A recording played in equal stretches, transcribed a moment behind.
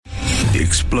The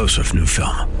explosive new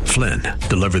film, Flynn,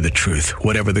 deliver the truth,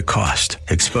 whatever the cost,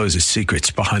 exposes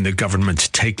secrets behind the government's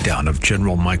takedown of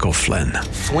General Michael Flynn.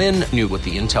 Flynn knew what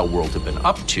the intel world had been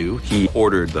up to. He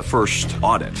ordered the first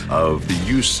audit of the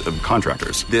use of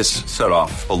contractors. This set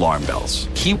off alarm bells.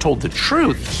 He told the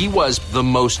truth. He was the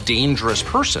most dangerous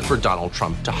person for Donald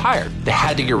Trump to hire. They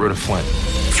had to get rid of Flynn.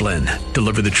 Flynn,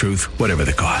 deliver the truth, whatever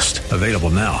the cost. Available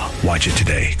now. Watch it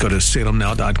today. Go to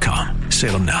salemnow.com.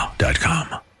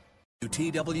 salemnow.com.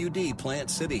 TWD Plant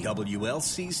City,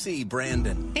 WLCC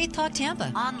Brandon. Faith Talk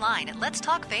Tampa. Online at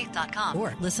letstalkfaith.com.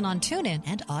 Or listen on TuneIn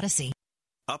and Odyssey.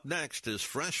 Up next is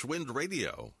Fresh Wind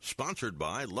Radio, sponsored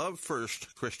by Love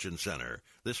First Christian Center.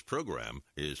 This program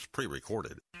is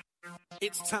pre-recorded.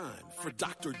 It's time for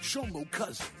Dr. Jomo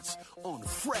Cousins on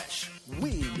Fresh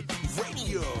Wind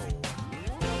Radio.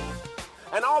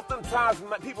 And oftentimes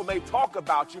people may talk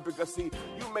about you because, see,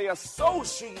 you may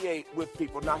associate with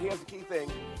people. Now, here's the key thing.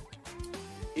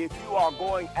 If you are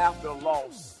going after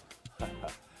loss,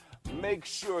 make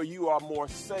sure you are more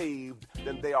saved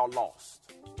than they are lost.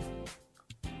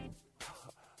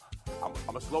 I'm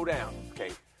going to slow down,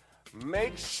 okay?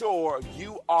 Make sure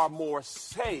you are more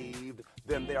saved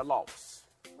than they're lost.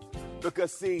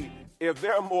 Because, see, if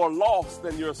they're more lost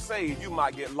than you're saved, you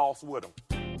might get lost with them.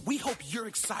 We hope you're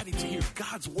excited to hear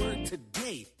God's word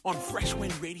today on Fresh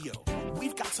Wind Radio.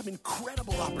 We've got some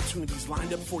incredible opportunities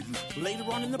lined up for you later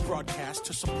on in the broadcast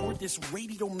to support this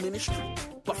radio ministry.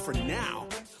 But for now,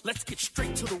 let's get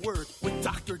straight to the word with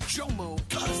Dr. Jomo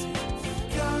Cousins.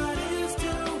 God is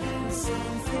doing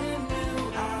something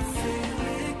new. I feel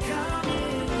it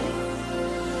coming.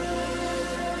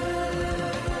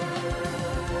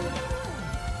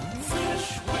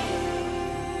 Fresh Wind.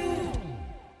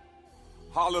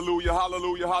 Hallelujah,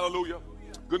 hallelujah, hallelujah.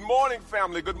 Good morning,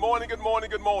 family. Good morning, good morning,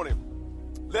 good morning.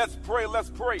 Let's pray, let's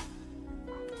pray.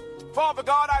 Father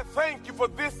God, I thank you for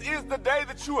this is the day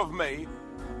that you have made.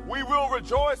 We will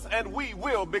rejoice and we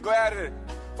will be glad in it.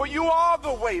 For you are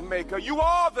the way maker. You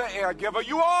are the air giver.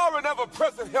 You are an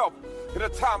ever-present help in a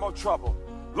time of trouble.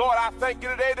 Lord, I thank you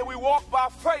today that we walk by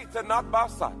faith and not by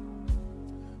sight.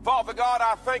 Father God,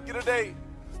 I thank you today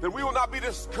that we will not be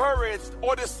discouraged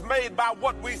or dismayed by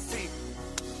what we see.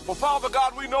 For Father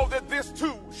God, we know that this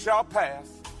too shall pass.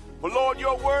 But Lord,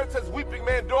 your word says weeping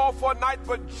may endure for a night,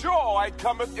 but joy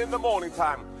cometh in the morning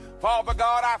time. Father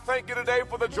God, I thank you today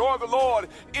for the joy of the Lord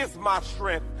is my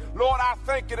strength. Lord, I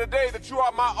thank you today that you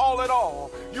are my all in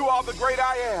all. You are the great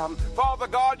I am. Father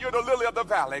God, you're the lily of the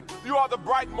valley. You are the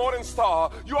bright morning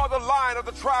star. You are the lion of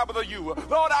the tribe of the Judah.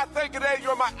 Lord, I thank you today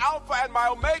you're my Alpha and my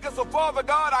Omega. So Father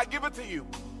God, I give it to you.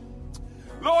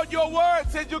 Lord, your word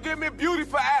says you'll give me beauty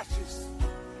for ashes.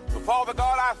 So Father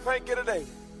God, I thank you today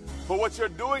for what you're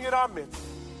doing in our midst.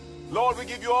 Lord, we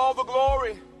give you all the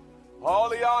glory, all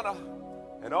the honor,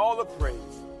 and all the praise.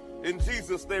 In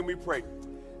Jesus' name we pray.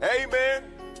 Amen,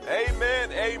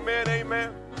 amen, amen,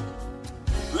 amen.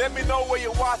 Let me know where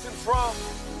you're watching from.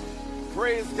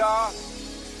 Praise God.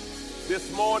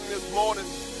 This morning,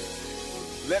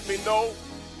 let me know.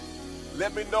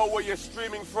 Let me know where you're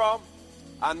streaming from.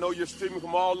 I know you're streaming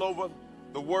from all over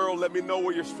the world. Let me know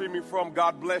where you're streaming from.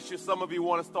 God bless you. Some of you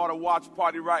want to start a watch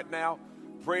party right now.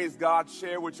 Praise God.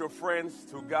 Share with your friends.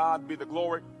 To God be the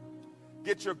glory.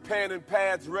 Get your pen and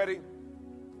pads ready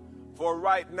for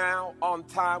right now on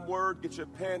time word. Get your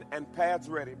pen and pads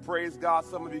ready. Praise God.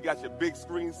 Some of you got your big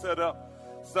screen set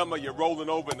up. Some of you rolling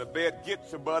over in the bed.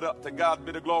 Get your butt up. To God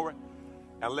be the glory.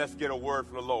 And let's get a word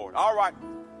from the Lord. All right.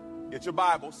 Get your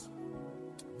Bibles.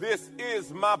 This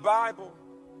is my Bible.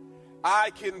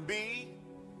 I can be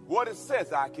what it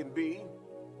says I can be.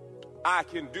 I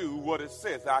can do what it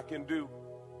says I can do.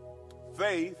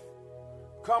 Faith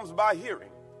comes by hearing,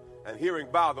 and hearing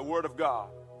by the word of God.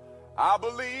 I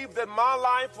believe that my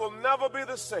life will never be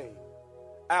the same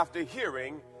after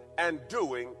hearing and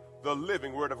doing the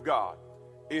living word of God.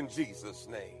 In Jesus'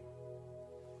 name.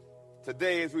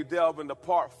 Today, as we delve into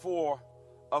part 4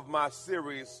 of my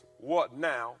series, What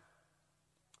Now?,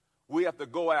 we have to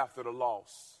go after the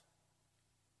loss.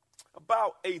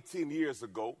 About 18 years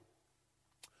ago,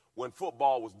 when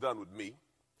football was done with me,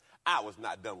 I was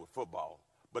not done with football,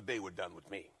 but they were done with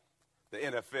me. The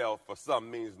NFL for some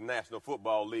means National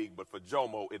Football League, but for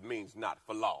Jomo it means not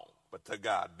for long. But to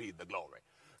God be the glory.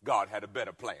 God had a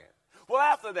better plan. Well,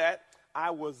 after that,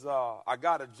 I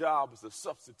got a job as a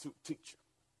substitute teacher.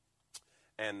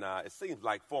 And it seems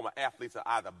like former athletes are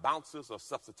either bouncers or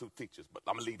substitute teachers, but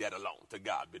I'm going to leave that alone. To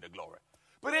God be the glory.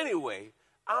 But anyway,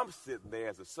 I'm sitting there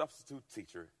as a substitute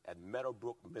teacher at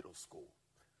Meadowbrook Middle School.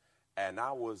 And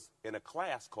I was in a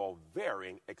class called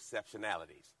Varying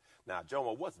Exceptionalities. Now,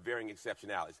 Jomo, what's varying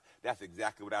exceptionalities? That's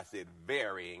exactly what I said,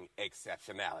 varying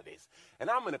exceptionalities. And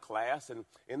I'm in a class, and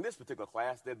in this particular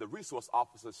class, the resource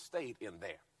officer stayed in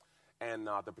there. And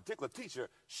the particular teacher,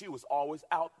 she was always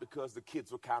out because the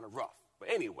kids were kind of rough. But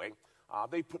anyway,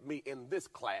 they put me in this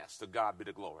class, to God be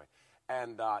the glory.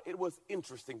 And it was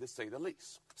interesting, to say the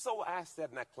least. So I sat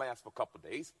in that class for a couple of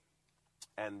days,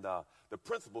 and the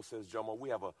principal says, Jomo, we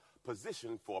have a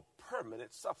position for a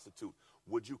permanent substitute.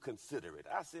 Would you consider it?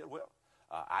 I said, well,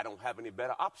 I don't have any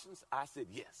better options. I said,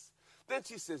 yes. Then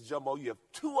she says, Jomo, you have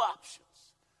two options.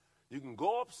 You can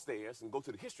go upstairs and go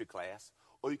to the history class,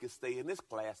 or you can stay in this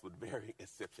class with varying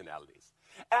exceptionalities.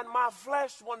 And my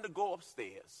flesh wanted to go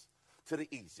upstairs to the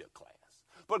easier class.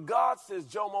 But God says,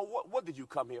 Jomo, what did you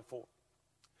come here for?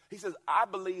 He says, I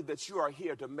believe that you are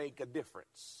here to make a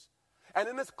difference. And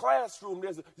in this classroom,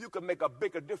 you can make a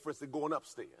bigger difference than going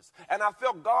upstairs. And I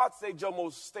felt God say,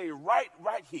 Jomo, stay right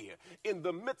here in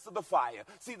the midst of the fire.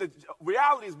 See, the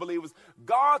reality is, believers,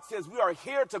 God says we are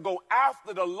here to go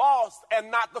after the lost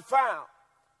and not the found.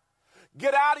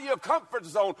 Get out of your comfort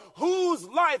zone. Whose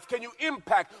life can you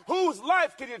impact? Whose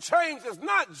life can you change? It's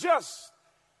not just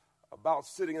about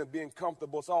sitting and being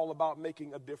comfortable. It's all about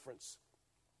making a difference.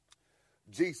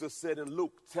 Jesus said in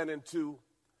Luke 10:2,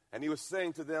 and he was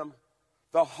saying to them,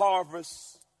 the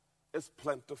harvest is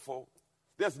plentiful.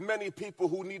 There's many people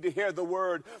who need to hear the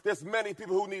word. There's many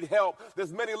people who need help.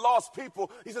 There's many lost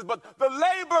people. He says, but the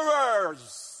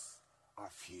laborers are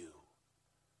few.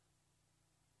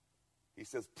 He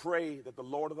says, pray that the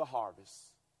Lord of the harvest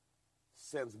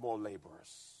sends more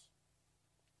laborers.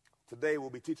 Today we'll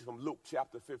be teaching from Luke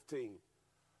chapter 15.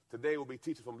 Today we'll be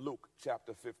teaching from Luke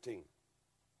chapter 15.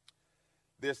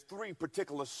 There's three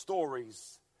particular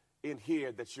stories in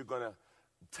here that you're going to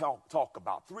talk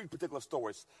about. Three particular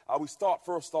stories. We start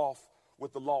first off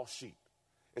with the lost sheep.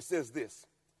 It says this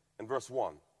in verse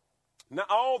 1. Now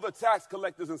all the tax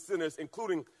collectors and sinners,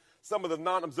 including some of the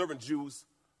non-observant Jews,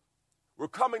 were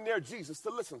coming near Jesus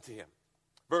to listen to him.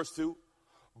 Verse 2.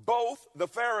 Both the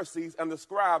Pharisees and the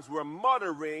scribes were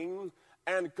muttering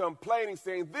and complaining,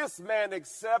 saying, this man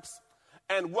accepts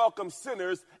and welcomes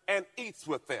sinners and eats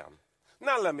with them.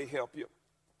 Now let me help you.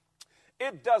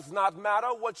 It does not matter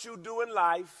what you do in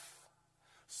life.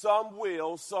 Some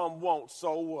will, some won't.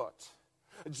 So what?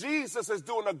 Jesus is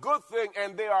doing a good thing,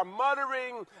 and they are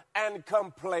muttering and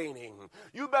complaining.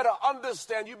 You better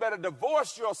understand, you better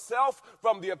divorce yourself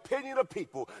from the opinion of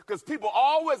people, because people are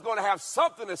always going to have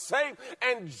something to say,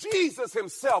 and Jesus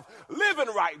himself,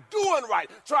 living right, doing right,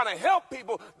 trying to help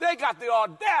people, they got the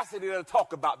audacity to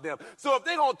talk about them. So if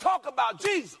they're going to talk about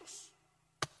Jesus,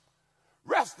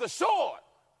 rest assured,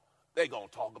 they're going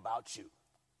to talk about you.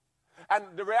 And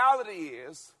the reality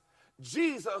is,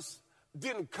 Jesus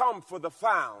didn't come for the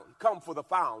found.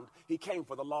 He came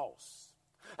for the lost.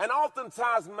 And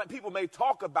oftentimes people may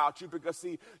talk about you because,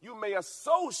 see, you may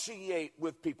associate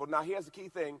with people. Now, here's the key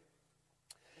thing.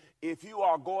 If you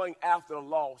are going after the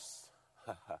lost,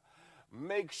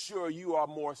 make sure you are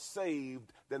more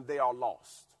saved than they are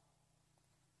lost.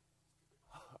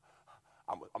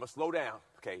 I'm going to slow down,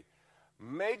 okay?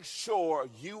 Make sure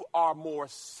you are more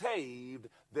saved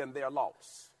than they're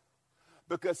lost.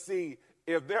 Because, see,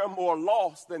 if they're more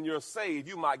lost than you're saved,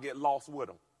 you might get lost with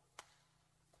them.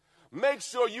 Make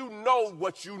sure you know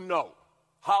what you know.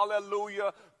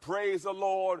 Hallelujah. Praise the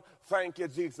Lord. Thank you,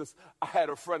 Jesus. I had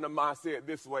a friend of mine say it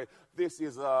this way. This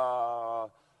is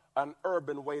an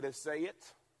urban way to say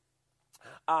it.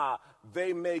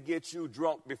 They may get you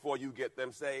drunk before you get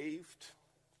them saved.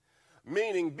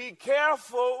 Meaning, be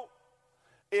careful.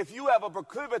 If you have a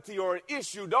proclivity or an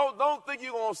issue, don't think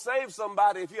you're going to save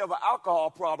somebody. If you have an alcohol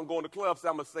problem, going to clubs, say,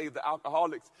 I'm going to save the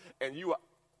alcoholics. And you are,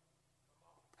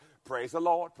 praise the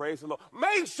Lord, praise the Lord.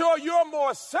 Make sure you're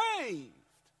more saved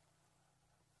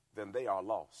than they are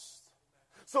lost.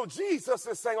 So Jesus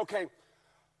is saying, okay,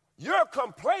 you're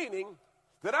complaining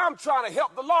that I'm trying to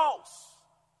help the lost.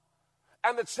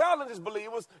 And the challenge is,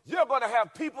 believers, you're going to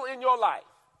have people in your life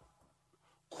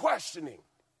questioning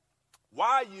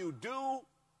why you do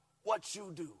what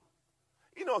you do.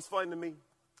 You know, it's funny to me.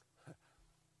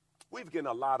 We've getting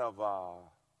a lot of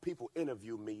people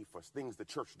interview me for things the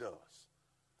church does.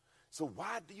 So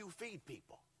why do you feed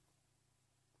people?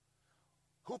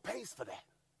 Who pays for that?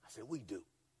 I said, we do.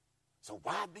 So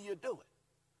why do you do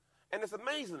it? And it's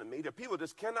amazing to me that people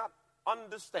just cannot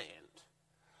understand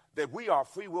that we are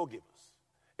free will givers.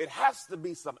 It has to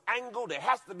be some angle. There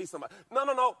has to be some.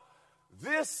 No.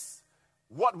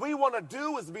 What we want to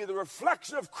do is be the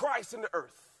reflection of Christ in the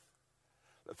earth.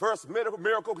 The first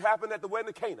miracle happened at the wedding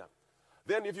of Cana.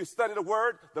 Then if you study the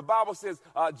word, the Bible says,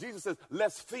 Jesus says,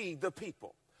 let's feed the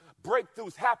people.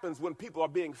 breakthroughs happens when people are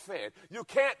being fed.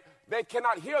 They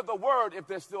cannot hear the word if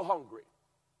they're still hungry.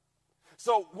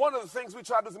 So one of the things we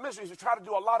try to do as a ministry is we try to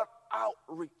do a lot of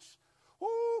outreach.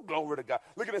 Ooh, glory to God.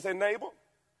 Look at this, say, neighbor,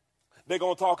 they're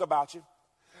going to talk about you.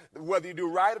 Whether you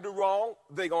do right or do wrong,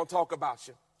 they're going to talk about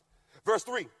you. Verse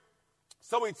 3,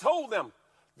 so he told them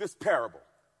this parable.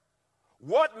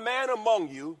 What man among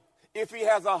you, if he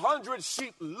has 100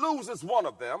 sheep, loses one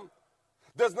of them,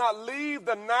 does not leave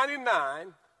the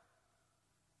 99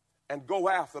 and go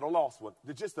after the lost one?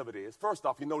 The gist of it is, first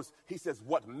off, you notice he says,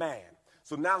 what man?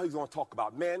 So now he's going to talk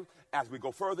about men. As we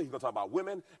go further, he's going to talk about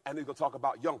women, and he's going to talk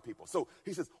about young people. So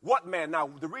he says, what man? Now,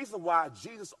 the reason why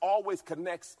Jesus always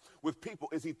connects with people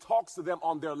is he talks to them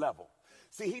on their level.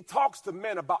 See, he talks to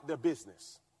men about their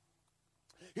business.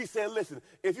 He said, listen,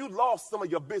 if you lost some of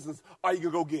your business, are you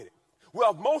going to go get it?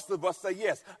 Well, most of us say,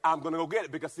 yes, I'm going to go get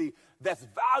it because, see, that's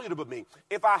valuable to me.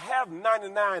 If I have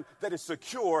 99 that is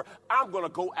secure, I'm going to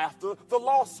go after the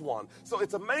lost one. So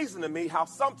it's amazing to me how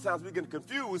sometimes we get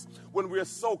confused when we're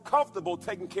so comfortable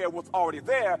taking care of what's already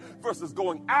there versus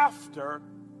going after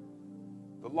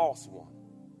the lost one.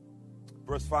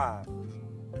 Verse 5,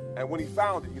 and when he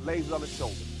found it, he lays it on his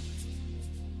shoulder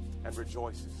and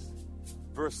rejoices.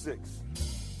 Verse 6.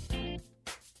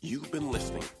 You've been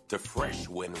listening to Fresh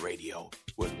Wind Radio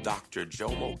with Dr.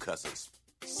 Jomo Cousins,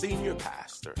 Senior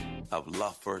Pastor of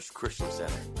Love First Christian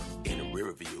Center in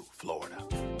Riverview, Florida.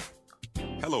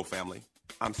 Hello, family.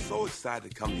 I'm so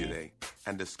excited to come here today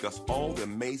and discuss all the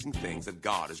amazing things that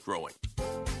God is growing.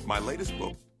 My latest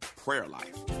book, Prayer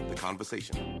Life, The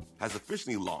Conversation, has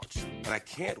officially launched, and I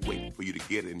can't wait for you to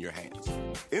get it in your hands.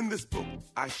 In this book,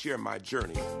 I share my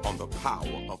journey on the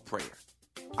power of prayer.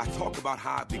 I talk about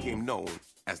how I became known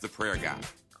as the prayer guy.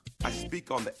 I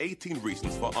speak on the 18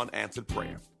 reasons for unanswered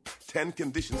prayer, 10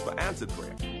 conditions for answered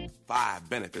prayer, 5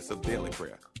 benefits of daily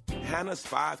prayer, Hannah's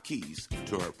 5 keys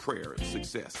to her prayer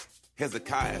success,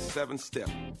 Hezekiah's 7-step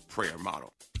prayer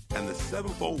model, and the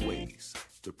 7-fold ways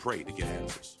to pray to get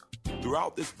answers.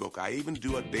 Throughout this book, I even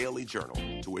do a daily journal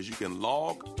to where you can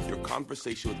log your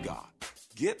conversation with God.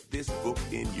 Get this book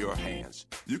in your hands.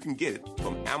 You can get it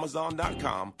from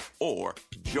Amazon.com or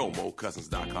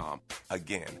JomoCousins.com.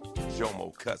 Again,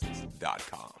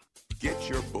 JomoCousins.com. Get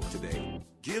your book today.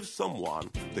 Give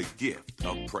someone the gift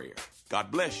of prayer.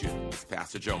 God bless you. It's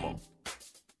Pastor Jomo.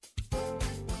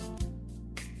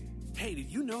 Hey, did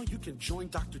you know you can join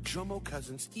Dr. Jomo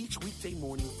Cousins each weekday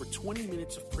morning for 20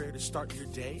 minutes of prayer to start your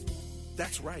day?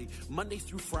 That's right. Monday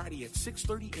through Friday at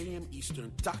 6:30 a.m.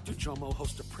 Eastern, Dr. Jomo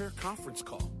hosts a prayer conference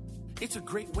call. It's a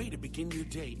great way to begin your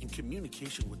day in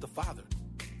communication with the Father.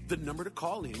 The number to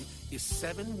call in is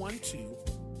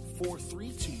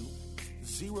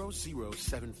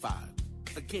 712-432-0075.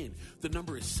 Again, the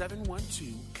number is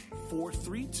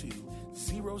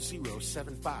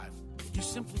 712-432-0075. You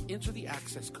simply enter the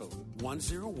access code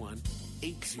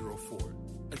 101804.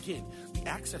 Again, the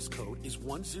access code is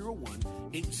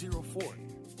 101804.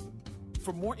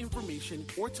 For more information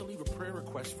or to leave a prayer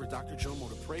request for Dr. Jomo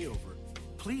to pray over,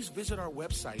 please visit our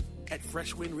website at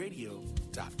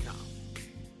freshwindradio.com.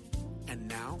 And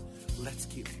now, let's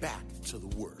get back to the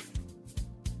Word.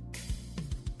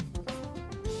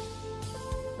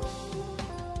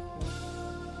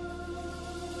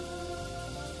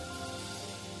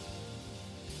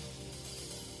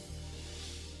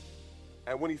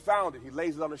 And when he found it, he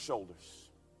lays it on his shoulders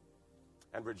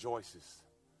and rejoices.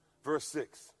 Verse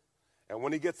 6, and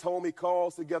when he gets home, he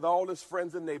calls together all his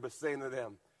friends and neighbors, saying to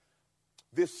them,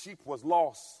 this sheep was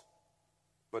lost,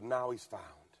 but now he's found.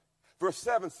 Verse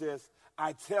 7 says,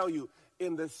 I tell you,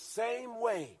 in the same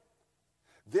way,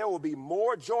 there will be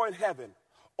more joy in heaven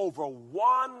over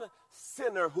one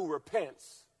sinner who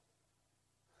repents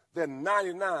than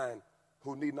 99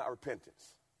 who need not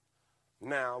repentance.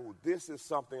 Now, this is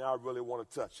something I really want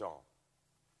to touch on.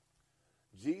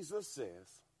 Jesus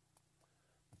says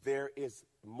there is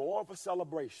more of a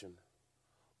celebration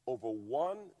over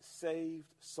one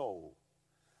saved soul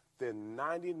than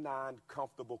 99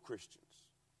 comfortable Christians.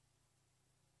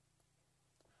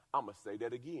 I'm going to say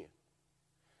that again.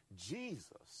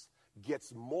 Jesus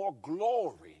gets more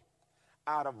glory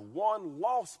out of one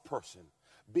lost person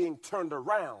being turned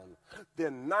around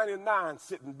than 99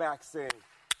 sitting back saying,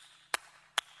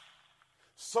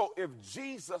 so if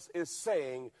Jesus is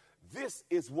saying, this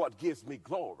is what gives me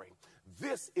glory,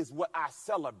 this is what I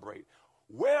celebrate,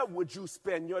 where would you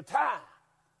spend your time?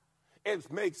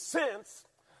 It makes sense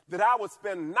that I would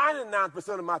spend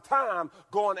 99% of my time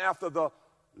going after the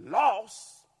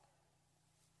lost,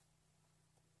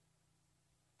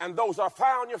 and those are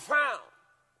found, you're found.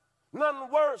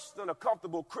 Nothing worse than a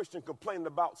comfortable Christian complaining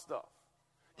about stuff.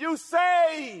 You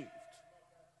saved.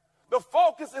 The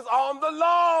focus is on the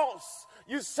lost.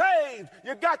 You saved.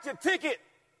 You got your ticket.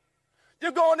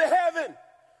 You're going to heaven.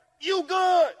 You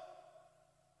good.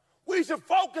 We should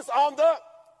focus on the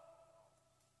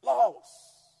lost.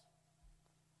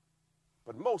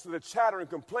 But most of the chatter and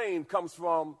complaint comes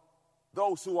from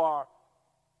those who are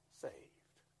saved.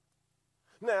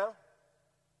 Now,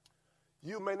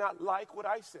 you may not like what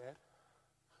I said,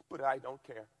 but I don't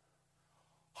care.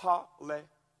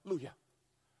 Hallelujah.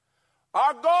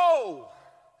 Our goal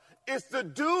is to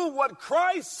do what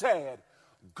Christ said.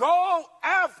 Go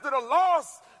after the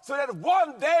lost so that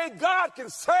one day God can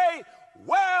say,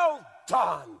 well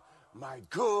done, my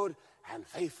good and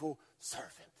faithful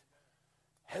servant.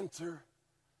 Enter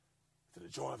to the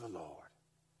joy of the Lord.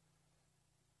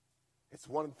 It's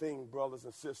one thing, brothers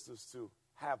and sisters, to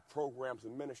have programs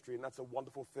in ministry, and that's a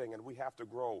wonderful thing, and we have to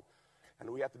grow, and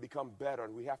we have to become better,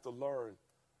 and we have to learn.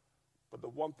 But the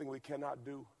one thing we cannot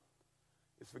do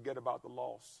is forget about the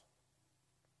lost.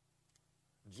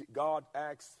 God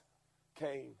asked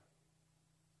Cain,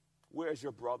 where's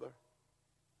your brother?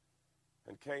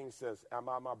 And Cain says, am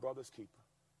I my brother's keeper?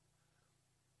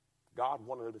 God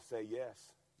wanted him to say,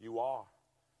 yes, you are.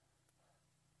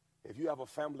 If you have a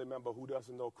family member who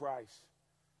doesn't know Christ,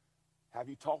 have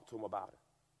you talked to him about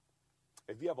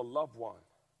it? If you have a loved one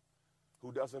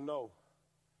who doesn't know,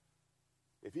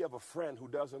 if you have a friend who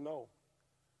doesn't know,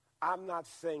 I'm not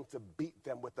saying to beat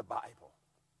them with the Bible.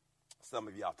 Some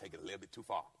of y'all take it a little bit too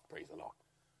far. Praise the Lord.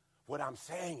 What I'm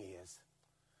saying is,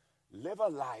 live a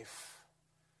life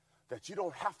that you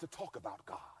don't have to talk about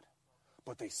God,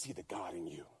 but they see the God in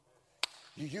you.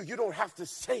 You don't have to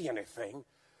say anything.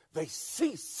 They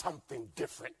see something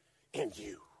different in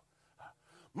you.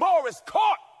 More is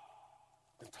caught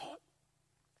than taught.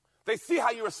 They see how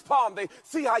you respond. They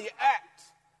see how you act.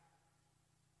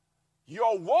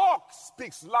 Your walk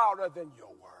speaks louder than your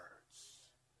words.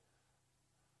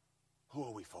 Who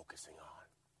are we focusing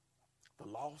on?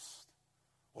 The lost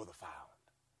or the found?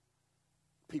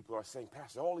 People are saying,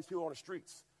 Pastor, all these people on the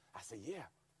streets. I say, yeah.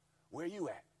 Where are you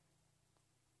at?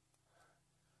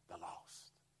 The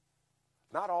lost.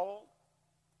 Not all,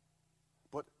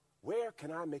 but where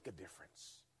can I make a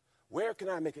difference? Where can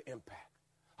I make an impact?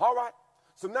 All right.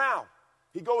 So now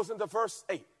he goes into verse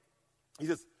 8. He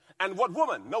says, and what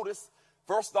woman? Notice,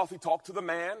 first off, he talked to the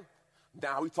man.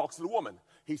 Now he talks to the woman.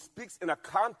 He speaks in a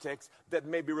context that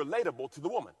may be relatable to the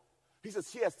woman. He says,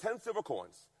 she has 10 silver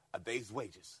coins, a day's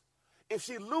wages. If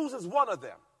she loses one of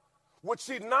them, would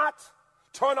she not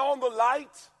turn on the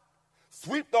light,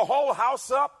 sweep the whole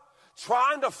house up,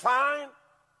 trying to find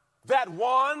that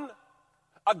one,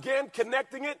 again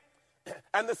connecting it?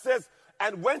 And it says,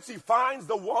 and when she finds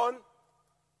the one,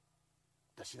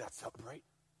 does she not celebrate?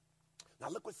 Now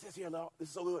look what it says here now. This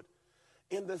is so good.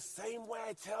 In the same way,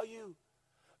 I tell you,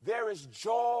 there is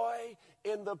joy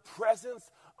in the presence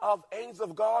of angels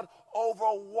of God over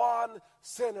one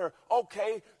sinner.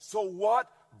 Okay, so what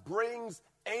brings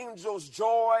angels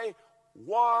joy?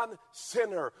 One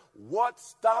sinner. What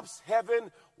stops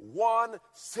heaven? One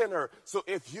sinner. So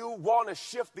if you want to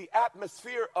shift the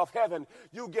atmosphere of heaven,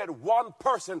 you get one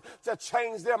person to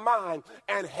change their mind,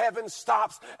 and heaven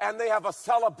stops, and they have a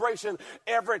celebration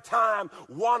every time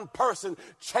one person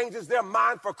changes their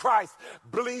mind for Christ.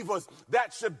 Believers,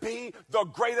 that should be the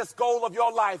greatest goal of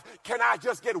your life. Can I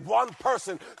just get one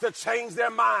person to change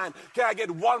their mind? Can I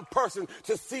get one person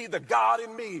to see the God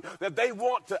in me, that they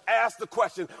want to ask the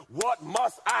question, what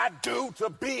must I do to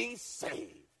be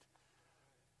saved?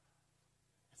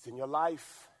 It's in your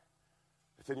life.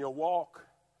 It's in your walk.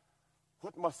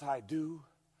 What must I do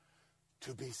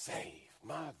to be saved?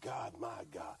 My God, my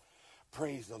God.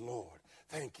 Praise the Lord.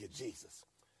 Thank you, Jesus.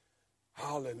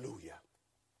 Hallelujah.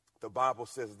 The Bible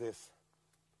says this.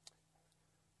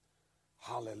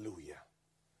 Hallelujah.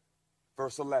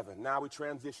 Verse 11. Now we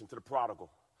transition to the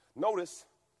prodigal. Notice,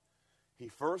 he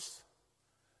first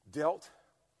dealt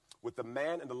with the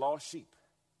man and the lost sheep.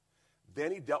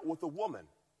 Then he dealt with the woman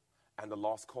and the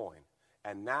lost coin.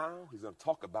 And now he's going to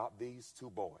talk about these two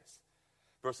boys.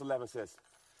 Verse 11 says,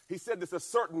 he said this, a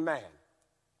certain man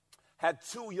had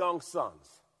 2 young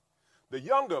sons. The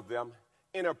younger of them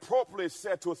inappropriately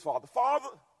said to his father, Father,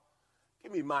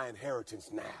 give me my inheritance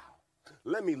now.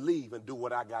 Let me leave and do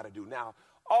what I got to do. Now,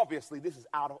 obviously, this is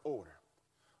out of order.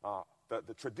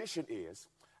 The tradition is,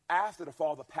 after the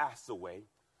father passed away,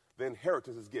 the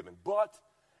inheritance is given. But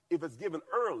if it's given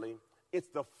early, it's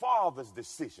the father's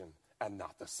decision and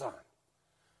not the son.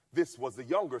 This was the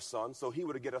younger son, so he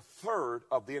would get 1/3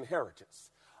 of the inheritance.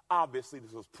 Obviously,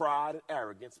 this was pride and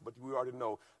arrogance, but we already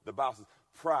know the Bible says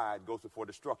pride goes before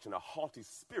destruction, a haughty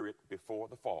spirit before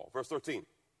the fall. Verse 13.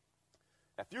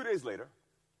 A few days later,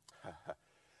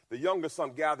 the younger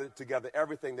son gathered together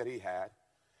everything that he had,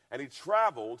 and he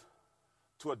traveled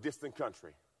to a distant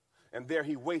country. And there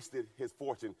he wasted his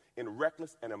fortune in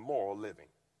reckless and immoral living.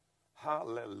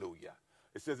 Hallelujah.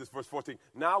 It says this, verse 14.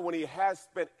 Now when he has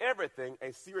spent everything,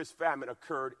 a serious famine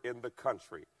occurred in the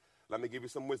country. Let me give you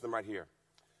some wisdom right here.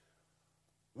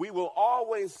 We will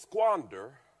always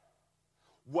squander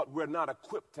what we're not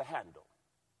equipped to handle.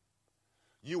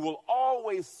 You will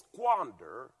always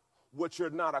squander what you're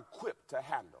not equipped to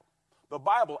handle. The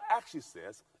Bible actually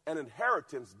says an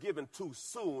inheritance given too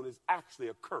soon is actually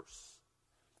a curse.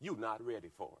 You're not ready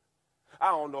for it. I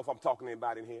don't know if I'm talking to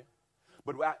anybody in here,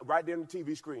 but right there on the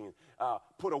TV screen,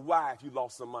 put a Y if you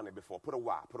lost some money before. Put a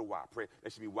Y, put a Y. Pray.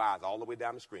 There should be Y's all the way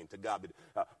down the screen. To God be.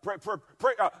 Pray.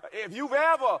 If you've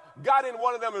ever got in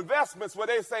one of them investments where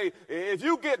they say, if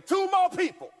you get 2 more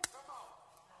people,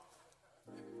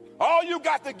 all you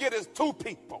got to get is 2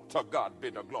 people. To God be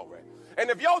the glory.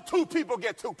 And if your 2 people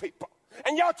get 2 people,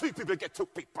 and your 2 people get 2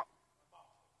 people,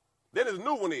 then the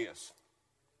new one is,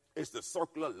 it's the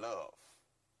circle of love.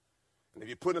 And if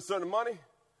you put in a certain money,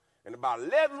 in about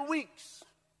 11 weeks,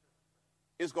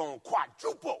 it's going to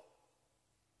quadruple.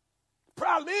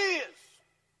 Problem is,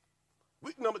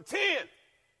 week number 10,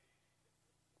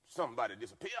 somebody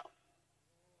disappeared.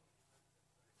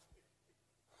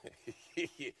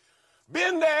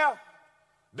 Been there,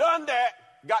 done that,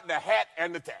 got the hat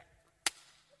and the tag.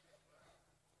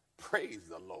 Praise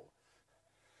the Lord.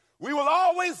 We will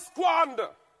always squander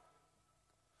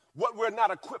what we're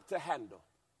not equipped to handle.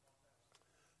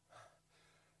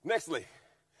 Nextly,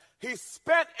 he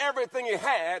spent everything he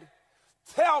had,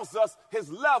 tells us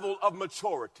his level of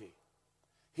maturity.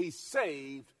 He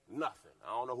saved nothing.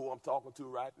 I don't know who I'm talking to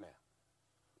right now,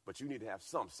 but you need to have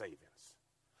some savings.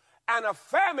 And a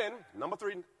famine, number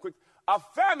 3, quick, a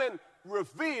famine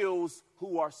reveals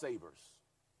who are savers.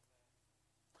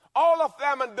 All a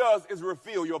famine does is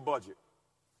reveal your budget.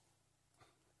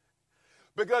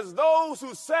 Because those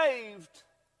who saved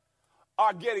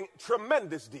are getting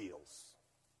tremendous deals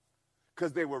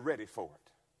because they were ready for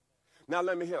it. Now,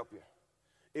 let me help you.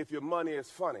 If your money is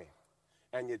funny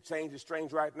and your change is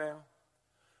strange right now,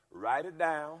 write it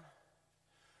down.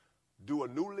 Do a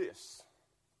new list.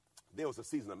 There was a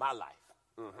season of my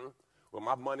life where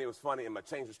my money was funny and my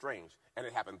change was strange. And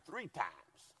it happened 3 times.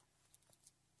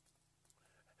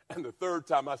 And the 3rd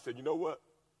time I said, you know what?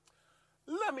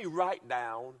 Let me write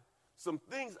down some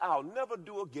things I'll never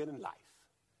do again in life.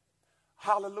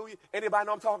 Hallelujah. Anybody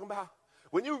know what I'm talking about?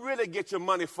 When you really get your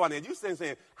money funny and you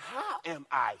saying, how am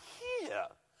I here?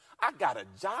 I got a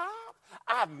job.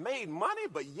 I've made money,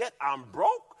 but yet I'm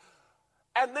broke.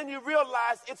 And then you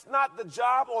realize it's not the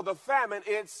job or the famine,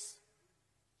 it's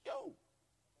you.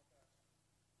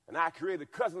 And I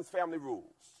created Cousins Family Rules.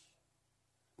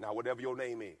 Now, whatever your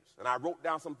name is. And I wrote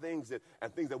down some things that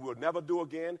we'll never do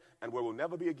again and where we'll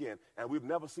never be again. And we've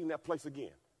never seen that place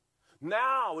again.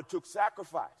 Now, it took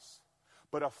sacrifice.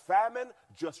 But a famine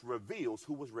just reveals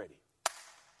who was ready.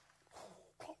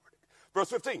 Verse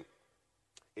 15.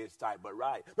 It's tight but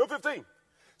right. Verse 15.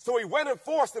 So he went and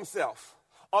forced himself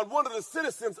on one of the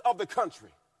citizens of the country.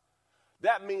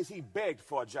 That means he begged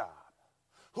for a job.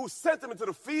 Who sent him into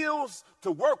the fields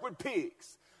to work with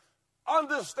pigs.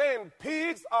 Understand,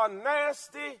 pigs are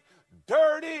nasty,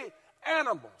 dirty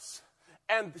animals.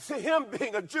 And to him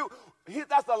being a Jew,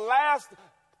 that's the last.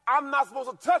 I'm not supposed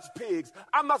to touch pigs.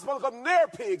 I'm not supposed to come near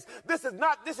pigs. This is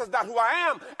not who I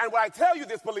am. And when I tell you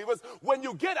this, believers, when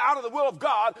you get out of the will of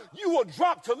God, you will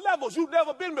drop to levels you've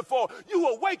never been before. You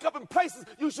will wake up in places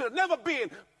you should have never been.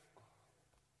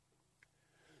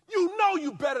 You know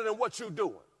you better than what you're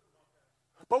doing.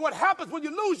 But what happens when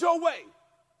you lose your way?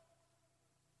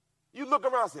 You look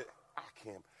around and say, I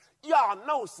can't. Y'all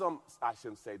know I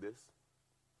shouldn't say this.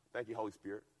 Thank you, Holy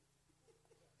Spirit.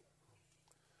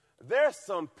 There's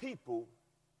some people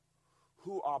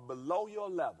who are below your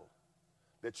level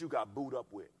that you got booed up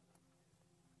with.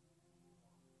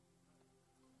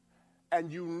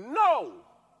 And you know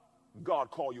God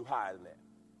called you higher than that.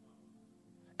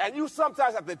 And you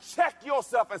sometimes have to check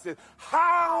yourself and say,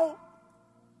 how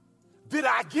did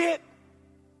I get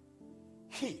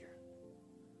here?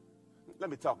 Let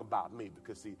me talk about me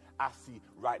because, see, I see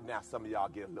right now some of y'all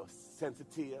get a little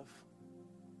sensitive.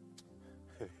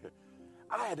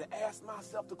 I had to ask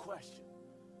myself the question,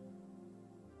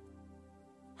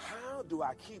 how do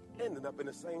I keep ending up in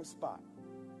the same spot?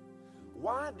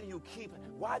 Why do you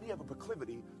have a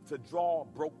proclivity to draw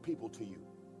broke people to you?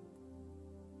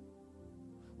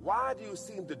 Why do you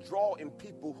seem to draw in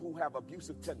people who have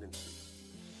abusive tendencies?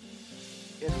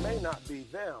 It may not be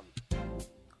them.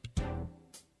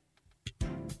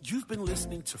 You've been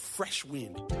listening to Fresh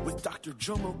Wind with Dr.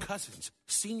 Jomo Cousins,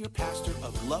 Senior Pastor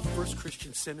of Love First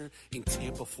Christian Center in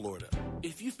Tampa, Florida.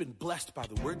 If you've been blessed by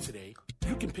the word today,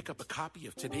 you can pick up a copy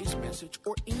of today's message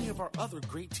or any of our other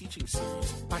great teaching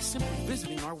series by simply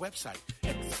visiting our website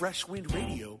at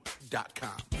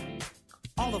freshwindradio.com.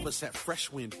 All of us at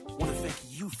Fresh Wind want to thank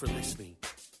you for listening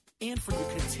and for your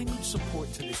continued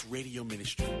support to this radio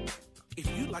ministry. If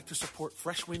you'd like to support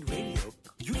Fresh Wind Radio,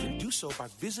 you can do so by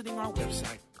visiting our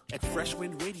website at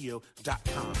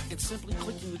freshwindradio.com and simply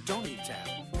clicking the Donate tab.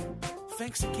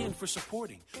 Thanks again for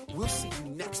supporting. We'll see you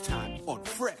next time on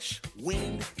Fresh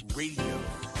Wind Radio.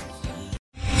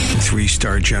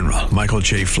 3-star General Michael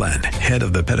J. Flynn, head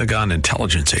of the Pentagon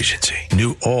Intelligence Agency,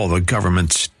 knew all the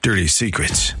government's dirty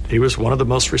secrets. He was one of the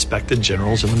most respected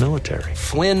generals in the military.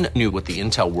 Flynn knew what the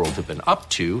intel world had been up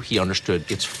to. He understood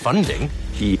its funding.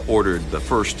 He ordered the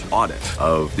first audit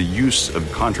of the use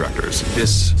of contractors.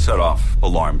 This set off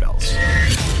alarm bells.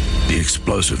 The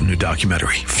explosive new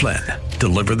documentary, Flynn,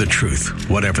 Deliver the Truth,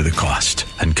 Whatever the Cost,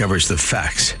 uncovers the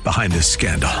facts behind this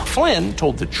scandal. Flynn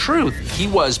told the truth. He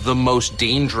was the most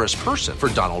dangerous person for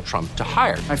Donald Trump to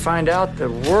hire. I find out the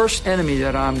worst enemy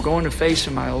that I'm going to face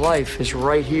in my life is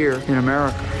right here in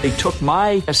America. They took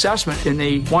my assessment and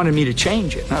they wanted me to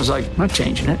change it. And I was like, I'm not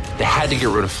changing it. They had to get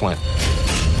rid of Flynn.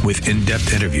 With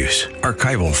in-depth interviews,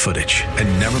 archival footage,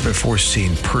 and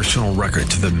never-before-seen personal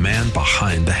records of the man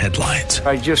behind the headlines.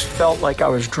 I just felt like I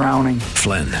was drowning.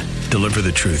 Flynn, Deliver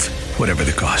the Truth, Whatever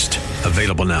the Cost.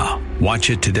 Available now.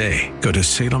 Watch it today. Go to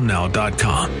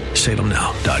salemnow.com.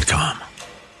 salemnow.com.